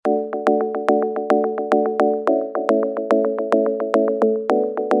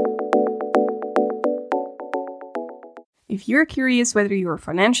If you're curious whether you are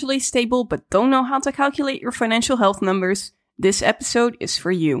financially stable but don't know how to calculate your financial health numbers, this episode is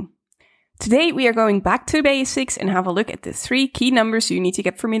for you. Today we are going back to the basics and have a look at the 3 key numbers you need to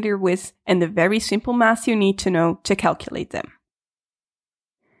get familiar with and the very simple math you need to know to calculate them.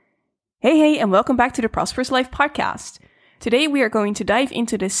 Hey, and welcome back to the Prosperous Life podcast. Today we are going to dive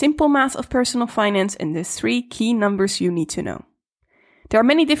into the simple math of personal finance and the 3 key numbers you need to know. There are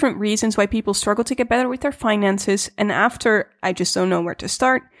many different reasons why people struggle to get better with their finances, and after I just don't know where to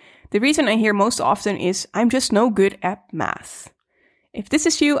start, the reason I hear most often is I'm just no good at math. If this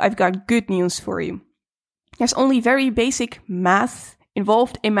is you, I've got good news for you. There's only very basic math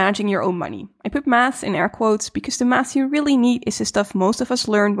involved in managing your own money. I put math in air quotes because the math you really need is the stuff most of us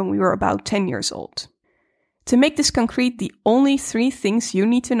learned when we were about 10 years old. To make this concrete, the only 3 things you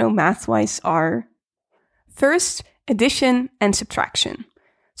need to know math-wise are: first, addition and subtraction.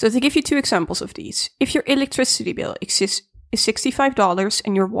 So to give you 2 examples of these, if your electricity bill is $65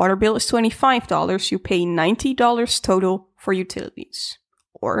 and your water bill is $25, you pay $90 total for utilities.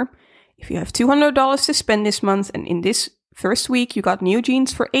 Or if you have $200 to spend this month and in this first week you got new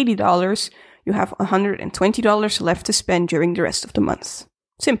jeans for $80, you have $120 left to spend during the rest of the month.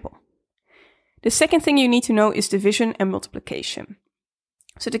 Simple. The second thing you need to know is division and multiplication.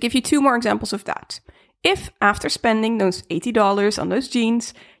 So to give you 2 more examples of that. If after spending those $80 on those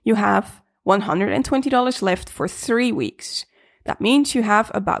jeans, you have $120 left for 3 weeks, that means you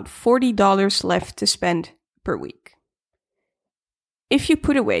have about $40 left to spend per week. If you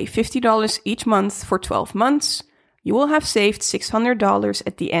put away $50 each month for 12 months, you will have saved $600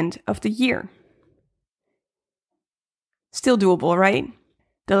 at the end of the year. Still doable, right?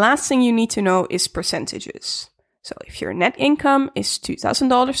 The last thing you need to know is percentages. So if your net income is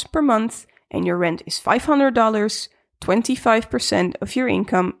 $2,000 per month and your rent is $500, 25% of your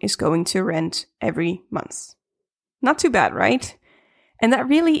income is going to rent every month. Not too bad, right? And that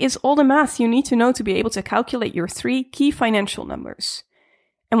really is all the math you need to know to be able to calculate your 3 key financial numbers.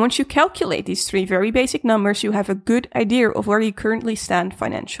 And once you calculate these 3 very basic numbers, you have a good idea of where you currently stand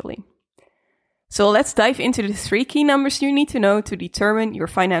financially. So let's dive into the 3 key numbers you need to know to determine your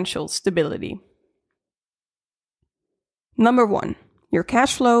financial stability. Number 1. Your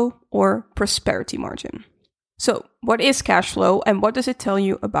cash flow or prosperity margin. So, what is cash flow and what does it tell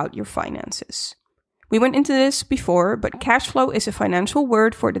you about your finances? We went into this before, but cash flow is a financial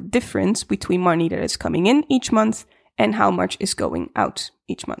word for the difference between money that is coming in each month and how much is going out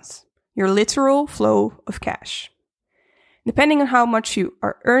each month. Your literal flow of cash. Depending on how much you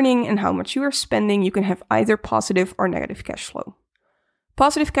are earning and how much you are spending, you can have either positive or negative cash flow.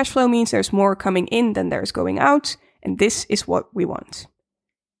 Positive cash flow means there's more coming in than there's going out, and this is what we want.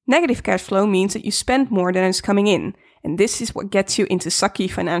 Negative cash flow means that you spend more than is coming in, and this is what gets you into sucky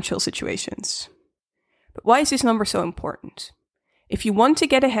financial situations. But why is this number so important? If you want to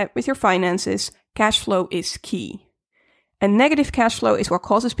get ahead with your finances, cash flow is key. And negative cash flow is what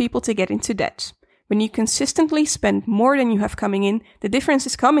causes people to get into debt. When you consistently spend more than you have coming in, the difference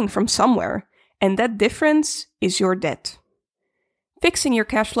is coming from somewhere, and that difference is your debt. Fixing your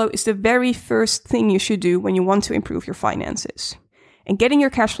cash flow is the very first thing you should do when you want to improve your finances. And getting your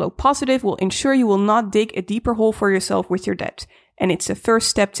cash flow positive will ensure you will not dig a deeper hole for yourself with your debt, and it's the first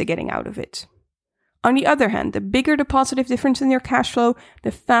step to getting out of it. On the other hand, the bigger the positive difference in your cash flow,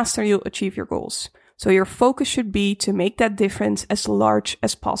 the faster you'll achieve your goals. So your focus should be to make that difference as large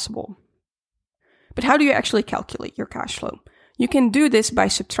as possible. But how do you actually calculate your cash flow? You can do this by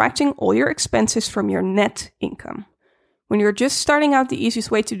subtracting all your expenses from your net income. When you're just starting out, the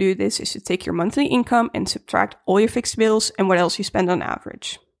easiest way to do this is to take your monthly income and subtract all your fixed bills and what else you spend on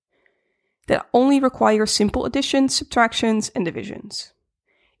average. That only requires simple additions, subtractions, and divisions.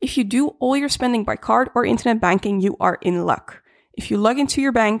 If you do all your spending by card or internet banking, you are in luck. If you log into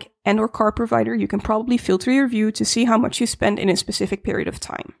your bank and or card provider, you can probably filter your view to see how much you spend in a specific period of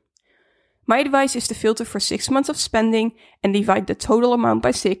time. My advice is to filter for 6 months of spending and divide the total amount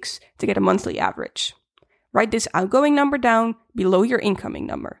by 6 to get a monthly average. Write this outgoing number down below your incoming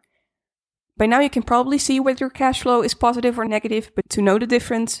number. By now you can probably see whether your cash flow is positive or negative, but to know the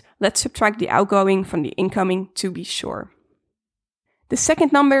difference, let's subtract the outgoing from the incoming to be sure. The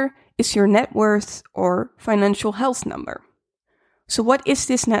second number is your net worth or financial health number. So what is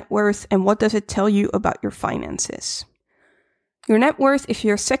this net worth and what does it tell you about your finances? Your net worth is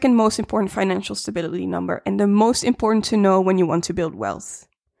your second most important financial stability number and the most important to know when you want to build wealth.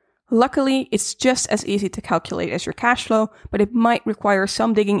 Luckily, it's just as easy to calculate as your cash flow, but it might require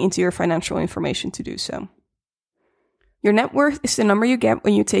some digging into your financial information to do so. Your net worth is the number you get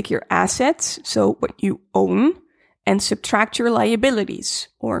when you take your assets, so what you own, and subtract your liabilities,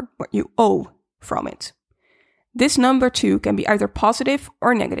 or what you owe, from it. This number too can be either positive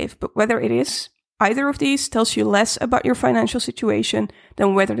or negative, but whether it is either of these tells you less about your financial situation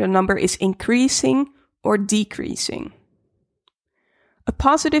than whether the number is increasing or decreasing. A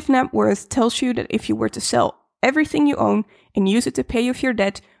positive net worth tells you that if you were to sell everything you own and use it to pay off your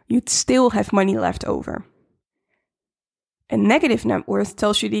debt, you'd still have money left over. A negative net worth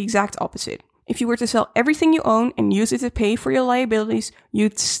tells you the exact opposite. If you were to sell everything you own and use it to pay for your liabilities,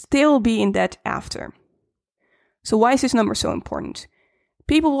 you'd still be in debt after. So why is this number so important?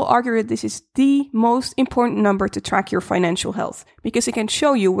 People will argue that this is the most important number to track your financial health, because it can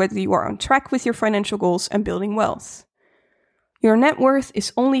show you whether you are on track with your financial goals and building wealth. Your net worth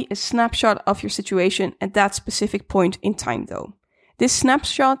is only a snapshot of your situation at that specific point in time though. This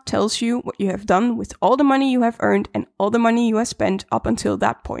snapshot tells you what you have done with all the money you have earned and all the money you have spent up until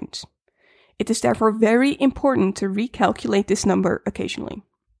that point. It is therefore very important to recalculate this number occasionally.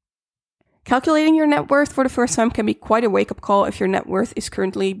 Calculating your net worth for the first time can be quite a wake-up call if your net worth is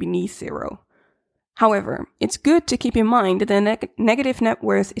currently beneath zero. However, it's good to keep in mind that a negative net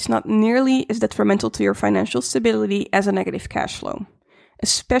worth is not nearly as detrimental to your financial stability as a negative cash flow.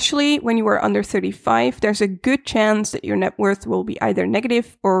 Especially when you are under 35, there's a good chance that your net worth will be either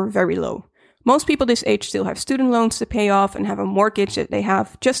negative or very low. Most people this age still have student loans to pay off and have a mortgage that they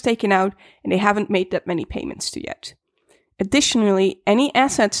have just taken out and they haven't made that many payments to yet. Additionally, any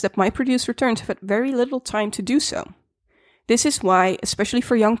assets that might produce returns have had very little time to do so. This is why, especially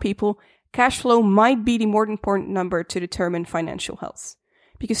for young people, cash flow might be the more important number to determine financial health.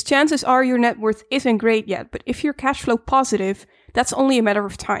 Because chances are your net worth isn't great yet, but if you're cash flow positive, that's only a matter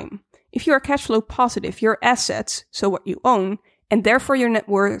of time. If you are cash flow positive, your assets, so what you own, and therefore your net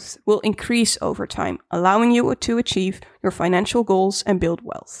worth will increase over time, allowing you to achieve your financial goals and build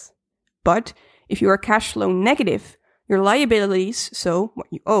wealth. But if you are cash flow negative, your liabilities, so what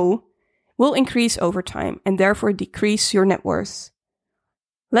you owe, will increase over time and therefore decrease your net worth.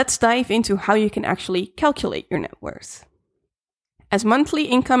 Let's dive into how you can actually calculate your net worth. As monthly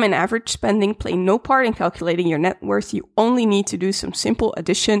income and average spending play no part in calculating your net worth, you only need to do some simple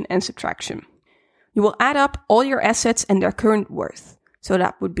addition and subtraction. You will add up all your assets and their current worth. So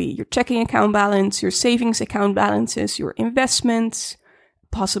that would be your checking account balance, your savings account balances, your investments,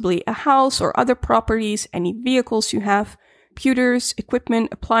 possibly a house or other properties, any vehicles you have, computers, equipment,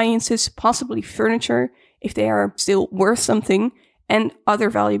 appliances, possibly furniture, if they are still worth something, and other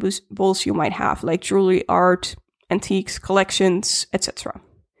valuables you might have, like jewelry, art, antiques, collections, etc.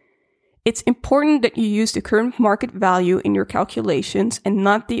 It's important that you use the current market value in your calculations and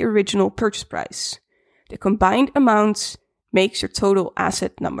not the original purchase price. The combined amounts makes your total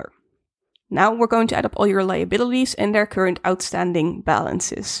asset number. Now we're going to add up all your liabilities and their current outstanding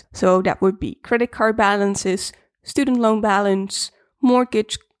balances. So that would be credit card balances, student loan balance,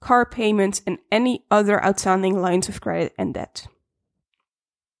 mortgage, car payments, and any other outstanding lines of credit and debt.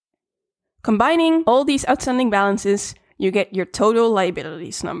 Combining all these outstanding balances, you get your total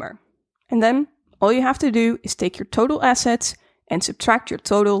liabilities number. And then all you have to do is take your total assets and subtract your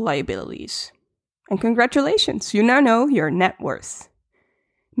total liabilities. And congratulations, you now know your net worth.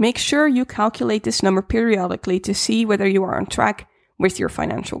 Make sure you calculate this number periodically to see whether you are on track with your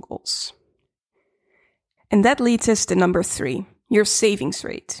financial goals. And that leads us to number 3, your savings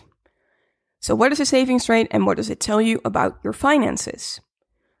rate. So what is a savings rate and what does it tell you about your finances?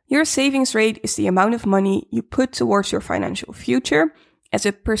 Your savings rate is the amount of money you put towards your financial future as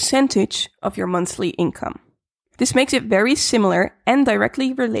a percentage of your monthly income. This makes it very similar and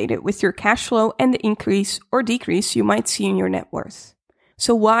directly related with your cash flow and the increase or decrease you might see in your net worth.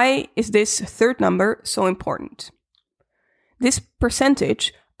 So why is this third number so important? This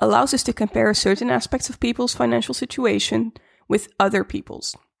percentage allows us to compare certain aspects of people's financial situation with other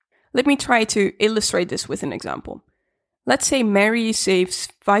people's. Let me try to illustrate this with an example. Let's say Mary saves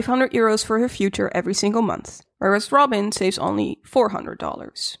 500 euros for her future every single month, whereas Robin saves only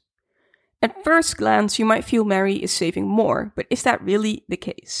 $400. At first glance, you might feel Mary is saving more, but is that really the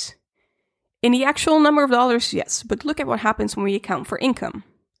case? In the actual number of dollars, yes, but look at what happens when we account for income.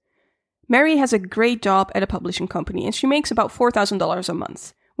 Mary has a great job at a publishing company and she makes about $4,000 a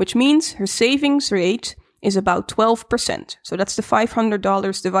month, which means her savings rate is about 12%. So that's the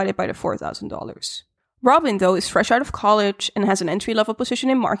 $500 divided by the $4,000. Robin, though, is fresh out of college and has an entry-level position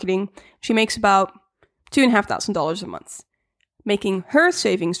in marketing. She makes about $2,500 a month, making her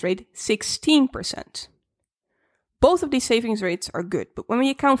savings rate 16%. Both of these savings rates are good, but when we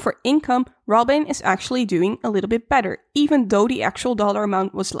account for income, Robin is actually doing a little bit better, even though the actual dollar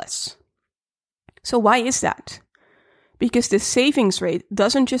amount was less. So why is that? Because the savings rate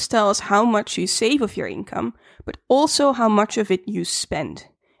doesn't just tell us how much you save of your income, but also how much of it you spend.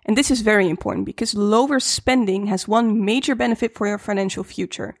 And this is very important because lower spending has one major benefit for your financial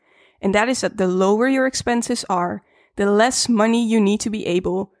future. And that is that the lower your expenses are, the less money you need to be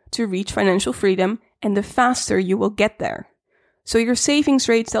able to reach financial freedom and the faster you will get there. So your savings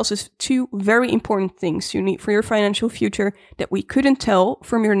rate tells us two very important things you need for your financial future that we couldn't tell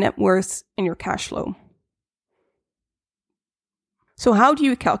from your net worth and your cash flow. So how do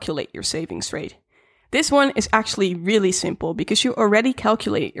you calculate your savings rate? This one is actually really simple because you already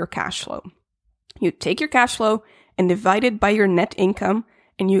calculate your cash flow. You take your cash flow and divide it by your net income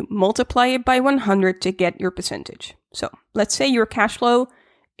and you multiply it by 100 to get your percentage. So let's say your cash flow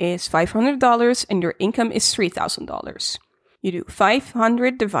is $500 and your income is $3,000. You do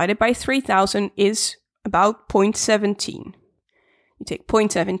 500 divided by 3,000 is about 0.17. You take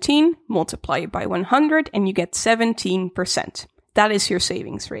 0.17, multiply it by 100 and you get 17%. That is your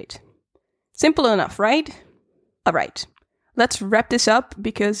savings rate. Simple enough, right? All right, let's wrap this up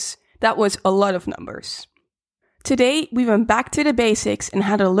because that was a lot of numbers. Today, we went back to the basics and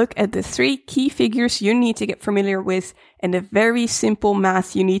had a look at the 3 key figures you need to get familiar with and the very simple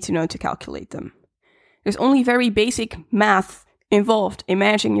math you need to know to calculate them. There's only very basic math involved in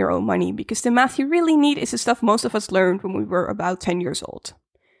managing your own money because the math you really need is the stuff most of us learned when we were about 10 years old.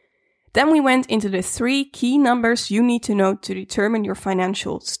 Then we went into the 3 key numbers you need to know to determine your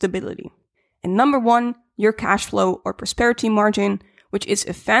financial stability. And number 1, your cash flow or prosperity margin, which is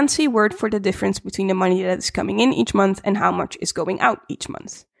a fancy word for the difference between the money that is coming in each month and how much is going out each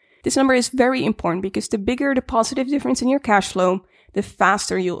month. This number is very important because the bigger the positive difference in your cash flow, the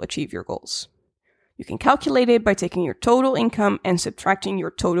faster you'll achieve your goals. You can calculate it by taking your total income and subtracting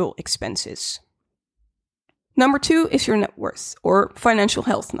your total expenses. Number 2 is your net worth or financial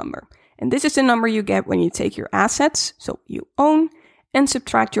health number. And this is the number you get when you take your assets, so you own, and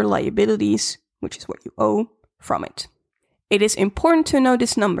subtract your liabilities, which is what you owe, from it. It is important to know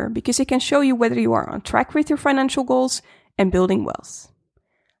this number because it can show you whether you are on track with your financial goals and building wealth.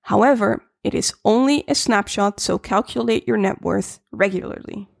 However, it is only a snapshot, so calculate your net worth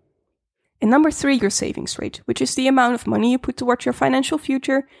regularly. And number 3, your savings rate, which is the amount of money you put towards your financial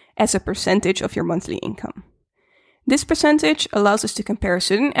future as a percentage of your monthly income. This percentage allows us to compare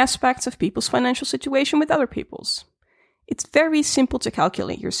certain aspects of people's financial situation with other people's. It's very simple to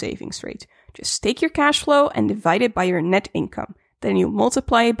calculate your savings rate. Just take your cash flow and divide it by your net income. Then you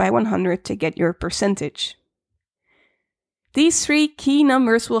multiply it by 100 to get your percentage. These 3 key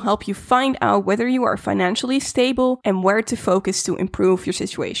numbers will help you find out whether you are financially stable and where to focus to improve your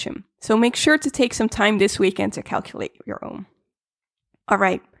situation. So make sure to take some time this weekend to calculate your own. All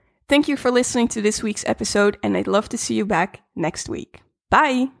right. Thank you for listening to this week's episode, and I'd love to see you back next week.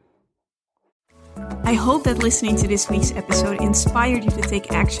 Bye! I hope that listening to this week's episode inspired you to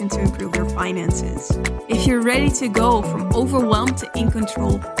take action to improve your finances. If you're ready to go from overwhelmed to in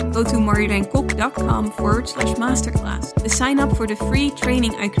control, go to marjodeinkok.com/masterclass to sign up for the free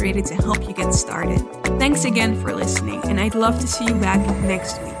training I created to help you get started. Thanks again for listening, and I'd love to see you back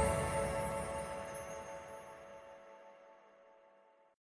next week.